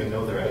people even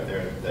know they're out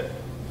there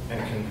and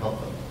can help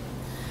them?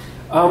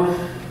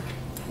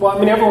 Well, I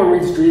mean, everyone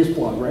reads Dries'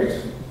 blog, right?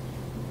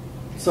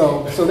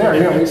 So there,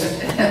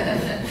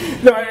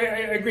 No, I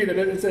agree that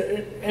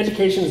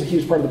education is a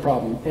huge part of the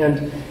problem,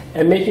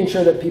 and making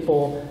sure that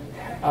people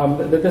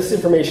that this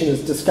information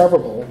is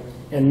discoverable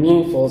and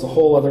meaningful is a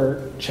whole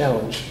other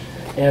challenge.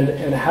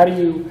 And how do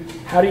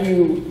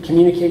you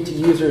communicate to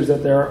users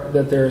that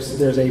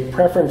there's a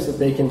preference that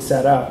they can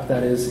set up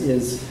that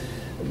is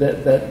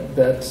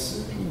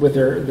with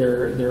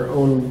their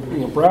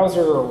own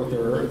browser or with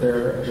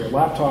their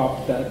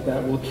laptop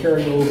that will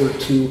carry over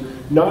to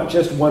not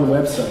just one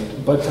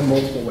website but to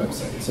multiple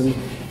websites, and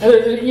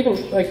even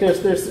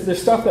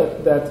there's stuff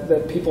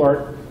that people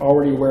aren't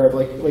already aware of,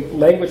 like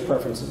language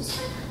preferences.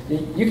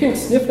 You can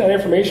sniff that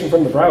information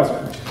from the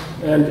browser,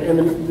 and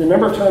the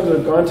number of times that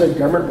I've gone to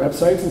government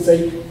websites and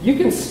say, you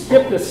can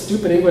skip this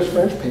stupid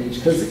English-French page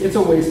because it's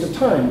a waste of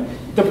time.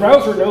 The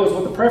browser knows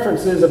what the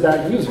preference is of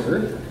that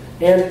user,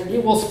 and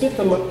it will spit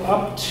them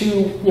up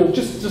to,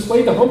 just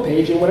display the home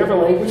page in whatever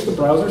language the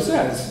browser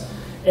says.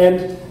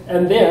 And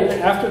then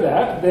after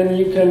that, then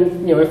you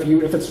can,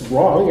 if it's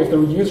wrong, if the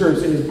user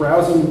is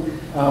browsing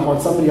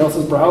on somebody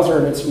else's browser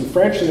and it's in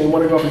French and they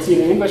want to go up and see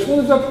it in English, well,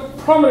 there's a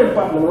prominent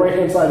button on the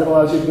right-hand side that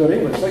allows you to go to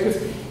English. Like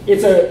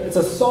it's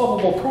a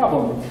solvable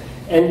problem,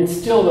 and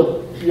still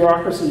the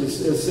bureaucracy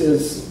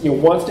is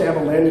wants to have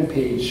a landing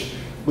page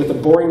with a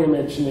boring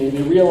image, and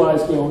they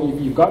realize,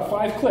 you've got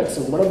 5 clicks,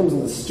 and one of them's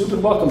in the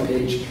stupid welcome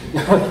page.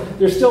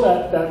 There's still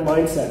that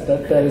mindset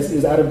that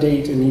is out of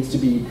date and needs to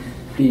be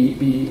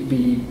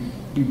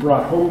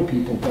brought home to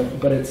people.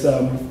 But it's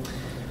I'm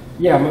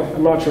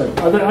not sure.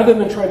 Other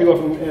than trying to go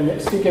up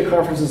and speak at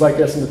conferences like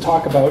this and to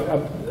talk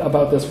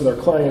about this with our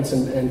clients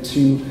and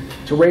to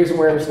raise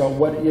awareness about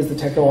what is the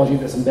technology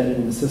that's embedded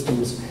in the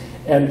systems,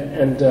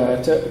 and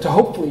to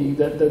hopefully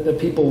that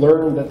people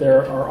learn that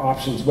there are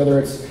options, whether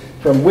it's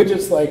from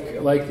widgets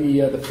like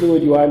the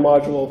Fluid UI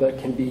module that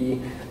can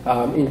be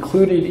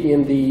included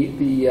in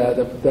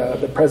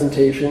the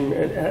presentation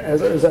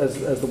as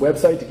the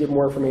website to give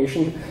more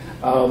information.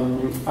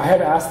 I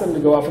have asked them to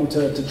go off and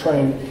to try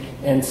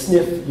and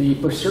sniff the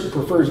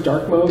prefers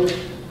dark mode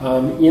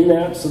in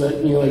that, so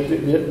that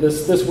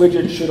this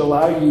widget should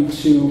allow you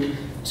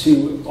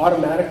to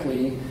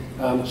automatically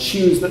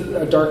choose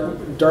a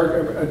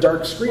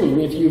dark screen.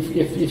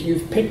 If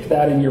you've picked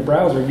that in your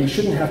browser, you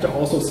shouldn't have to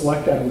also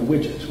select that in the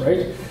widget,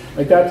 right?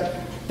 Like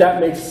that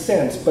makes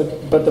sense,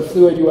 but the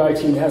Fluid UI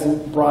team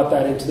hasn't brought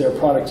that into their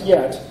product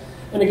yet.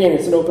 And again,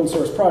 it's an open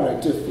source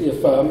product.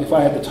 If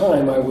I had the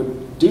time, I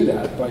would do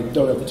that, but I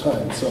don't have the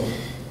time. So,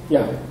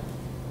 yeah.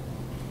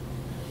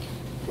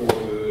 For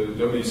the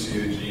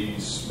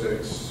WCAG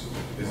specs,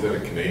 is that a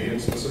Canadian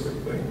specific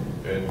thing?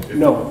 And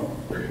No.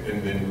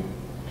 And then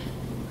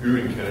who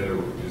in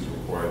Canada is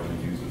required to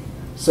use it?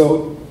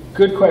 So,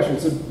 good question.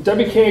 So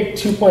WCAG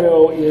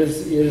 2.0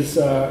 is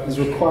a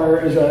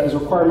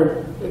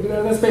requirement.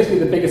 That's basically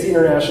the biggest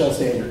international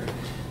standard,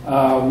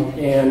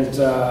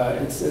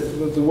 it's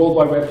the World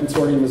Wide Web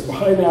Consortium is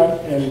behind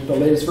that, and the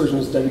latest version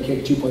is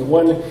WCAG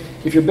 2.1.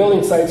 If you're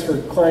building sites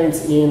for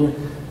clients in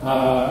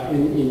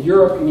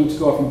Europe, you need to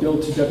go off and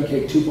build to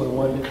WCAG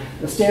 2.1.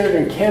 The standard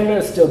in Canada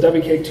is still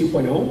WCAG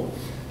 2.0.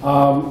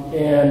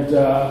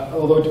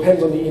 Although it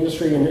depends on the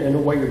industry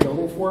and what you're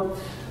building for.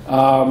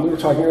 We were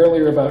talking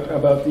earlier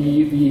about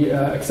the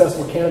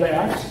Accessible Canada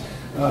Act.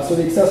 So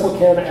the Accessible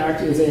Canada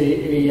Act is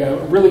a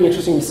really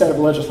interesting set of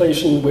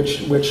legislation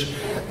which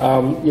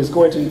is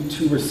going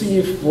to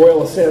receive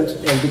royal assent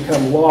and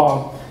become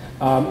law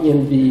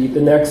in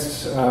the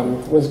next,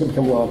 when is it going to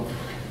become law?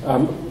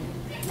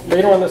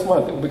 Later on this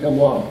month it will become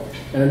law.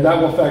 And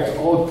that will affect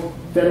all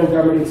federal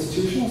government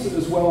institutions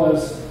as well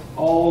as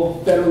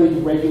all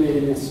federally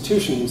regulated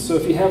institutions. So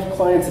if you have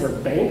clients that are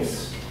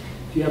banks,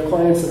 if you have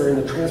clients that are in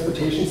the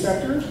transportation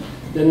sector,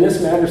 then this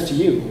matters to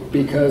you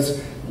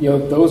because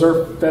those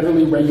are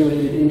federally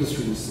regulated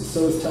industries.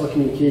 So is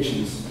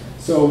telecommunications.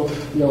 So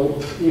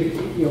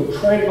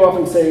trying to go off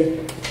and say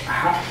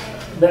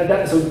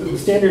so the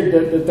standard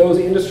that those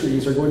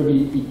industries are going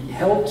to be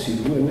held to,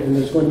 and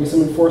there's going to be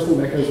some enforcement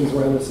mechanisms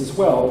around this as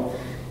well,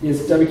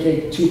 is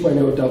WK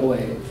 2.0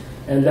 AA.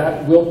 And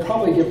that will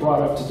probably get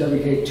brought up to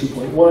WK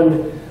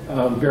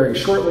 2.1 very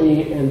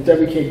shortly, and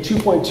WK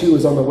 2.2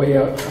 is on the way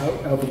out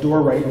the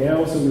door right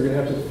now, so we're going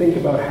to have to think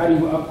about how do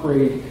you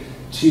upgrade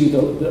to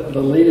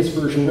the latest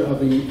version of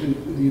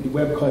the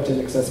Web Content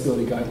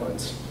Accessibility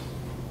Guidelines.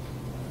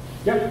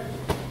 Yep?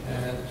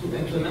 To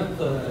implement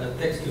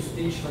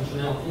text-to-speech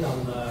functionality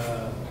on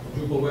the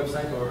Drupal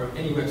website or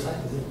any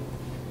website, is it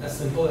as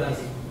simple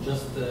as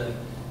just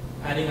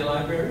adding a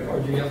library, or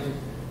do you have to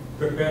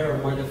prepare or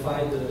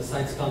modify the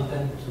site's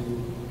content to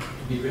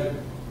be read?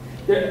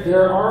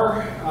 There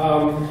are.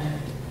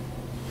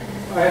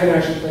 I haven't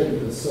actually played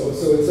with this, so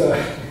it's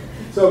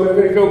so I'm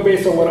going to go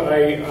based on what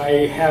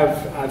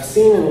I've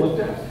seen and looked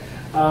at.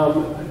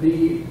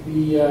 The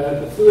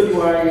Fluid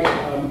UI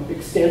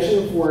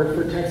extension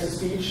for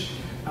text-to-speech.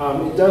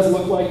 It does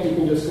look like you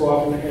can just go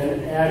off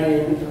and add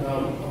in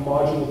a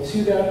module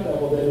to that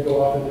will then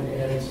go off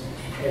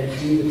and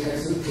do the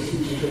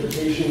text-to-speech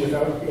interpretation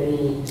without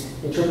any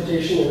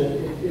interpretation,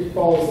 and it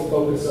follows the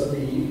focus of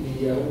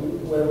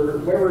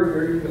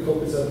wherever the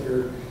focus of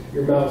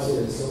your mouse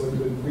is. So it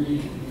would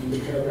read the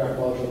paragraph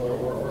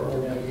module or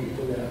navigate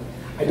within that.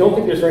 I don't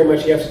think there's very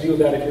much you have to do with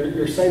that. If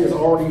your site is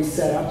already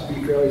set up to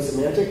be fairly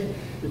semantic,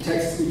 the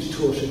text-to-speech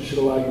tool should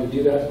allow you to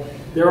do that.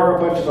 There are a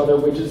bunch of other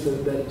widgets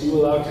that do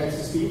allow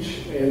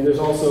text-to-speech, and there's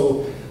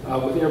also,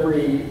 with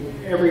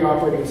every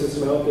operating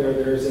system out there,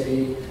 there's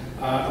a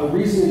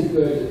reasonably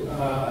good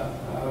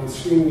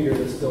screen reader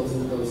that's built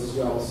into those as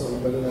well. So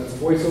whether that's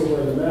VoiceOver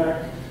on the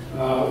Mac,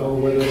 or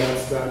whether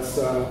that's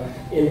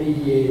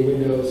NVDA in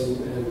Windows,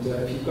 and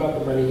if you've got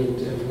the money and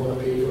you want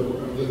to pay for a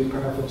really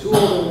powerful tool,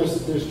 then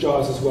there's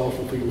JAWS as well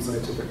from Freedom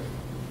Scientific.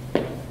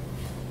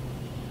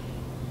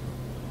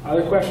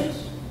 Other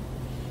questions?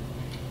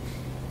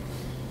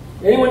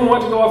 Anyone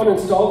want to go off and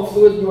install the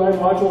Fluid UI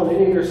module on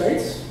any of your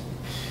sites?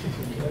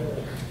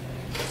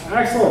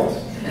 Excellent.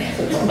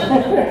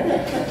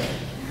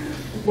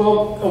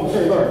 Well,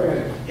 sorry, Laura, go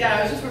ahead. Yeah,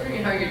 I was just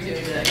wondering how you're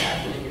doing the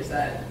captioning. Is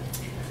that?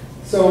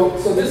 So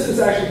this is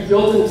actually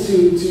built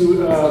into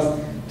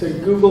to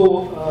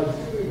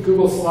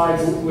Google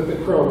Slides with the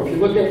Chrome. If you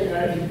look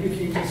at if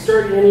you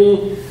start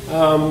any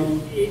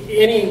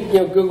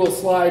Google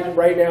slide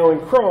right now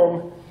in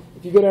Chrome,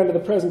 if you go down to the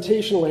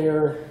presentation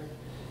layer,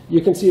 you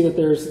can see that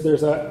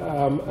there's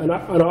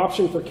an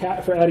option for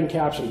adding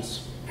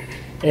captions,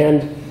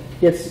 and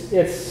it's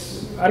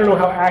I don't know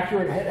how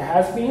accurate it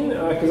has been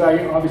because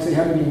I obviously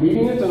haven't been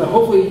reading it, and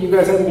hopefully you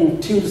guys haven't been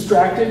too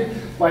distracted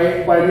by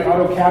the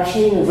auto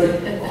captioning. It's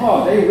like,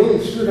 oh, they really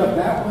screwed up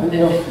that one,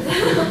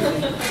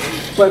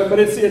 But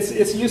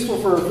it's useful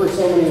for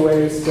so many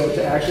ways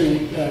to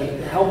actually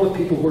help with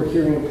people who are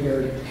hearing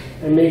impaired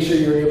and make sure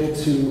you're able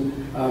to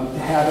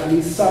have at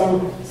least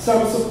some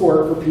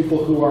support for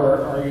people who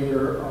are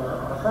either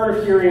hard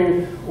of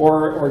hearing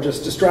or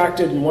just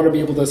distracted and want to be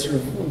able to sort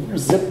of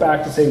zip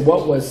back to say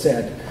what was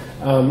said.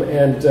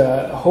 And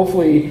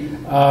hopefully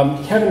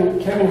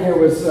Kevin here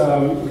was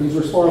who's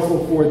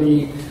responsible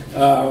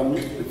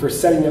for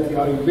setting up the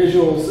audio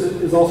visuals,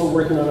 is also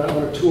working on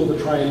a tool to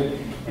try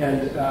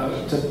and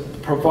to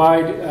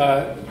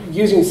provide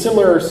using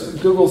similar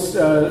Google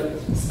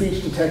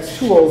speech to text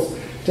tools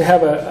to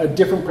have a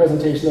different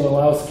presentation that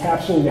allows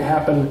captioning to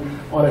happen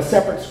on a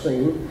separate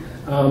screen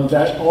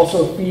that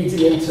also feeds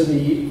into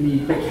the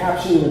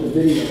captioning of the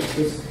video.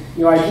 Because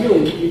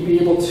ideally you'd be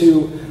able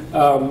to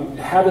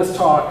have this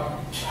talk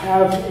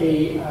have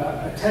a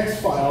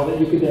text file that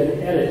you could then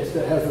edit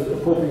that has the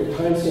appropriate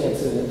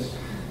timestamps in it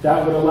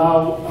that would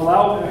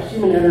allow a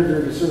human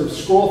editor to sort of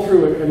scroll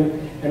through it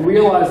and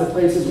realize the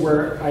places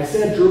where I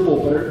said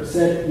Drupal, but it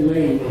said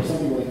Elaine or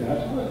something like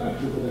that. Oh, not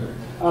Drupal there.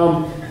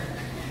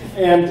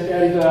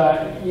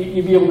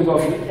 You'd be able to go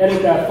and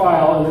edit that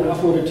file and then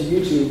upload it to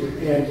YouTube,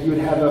 and you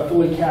would have a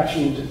fully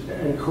captioned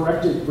and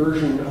corrected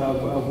version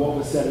of what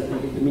was said at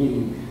the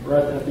meeting or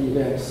at the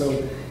event. So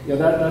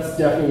that's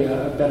definitely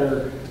a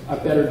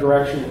better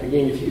direction.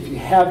 Again, if you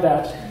have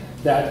that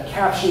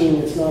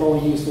captioning, it's not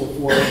only useful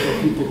for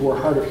people who are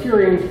hard of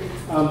hearing,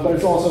 but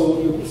it's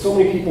also, so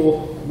many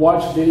people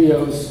watch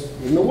videos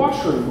in the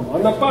washroom,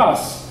 on the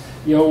bus,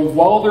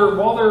 while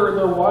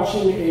they're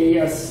watching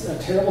a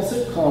terrible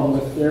sitcom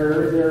with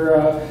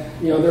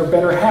their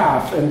better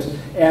half, and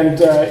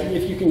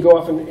if you can go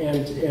off and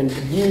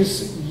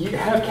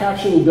have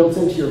captioning built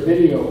into your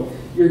video,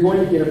 you're going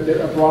to get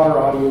a broader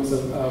audience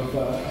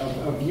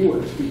of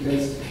viewers,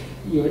 because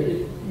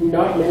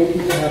not many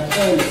people have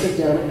time to sit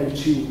down and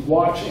to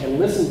watch and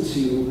listen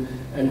to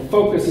and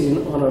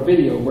focusing on a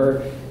video,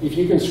 where if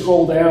you can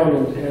scroll down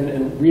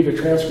and read a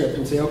transcript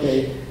and say,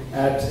 okay,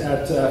 at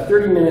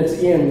 30 minutes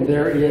in,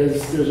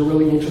 there's a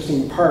really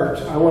interesting part.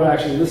 I want to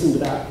actually listen to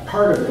that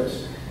part of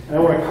it, and I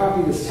want to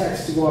copy this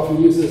text to go off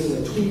and use this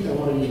in a tweet I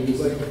want to use.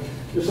 Like,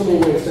 there's so many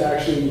ways to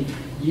actually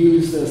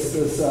use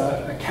this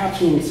a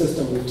captioning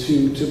system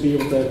to be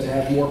able to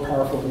have more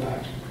powerful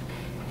impact.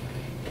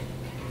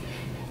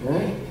 All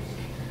right.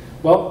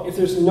 Well, if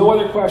there's no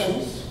other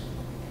questions,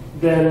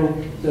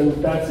 then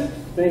that's it.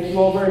 Thank you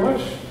all very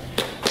much.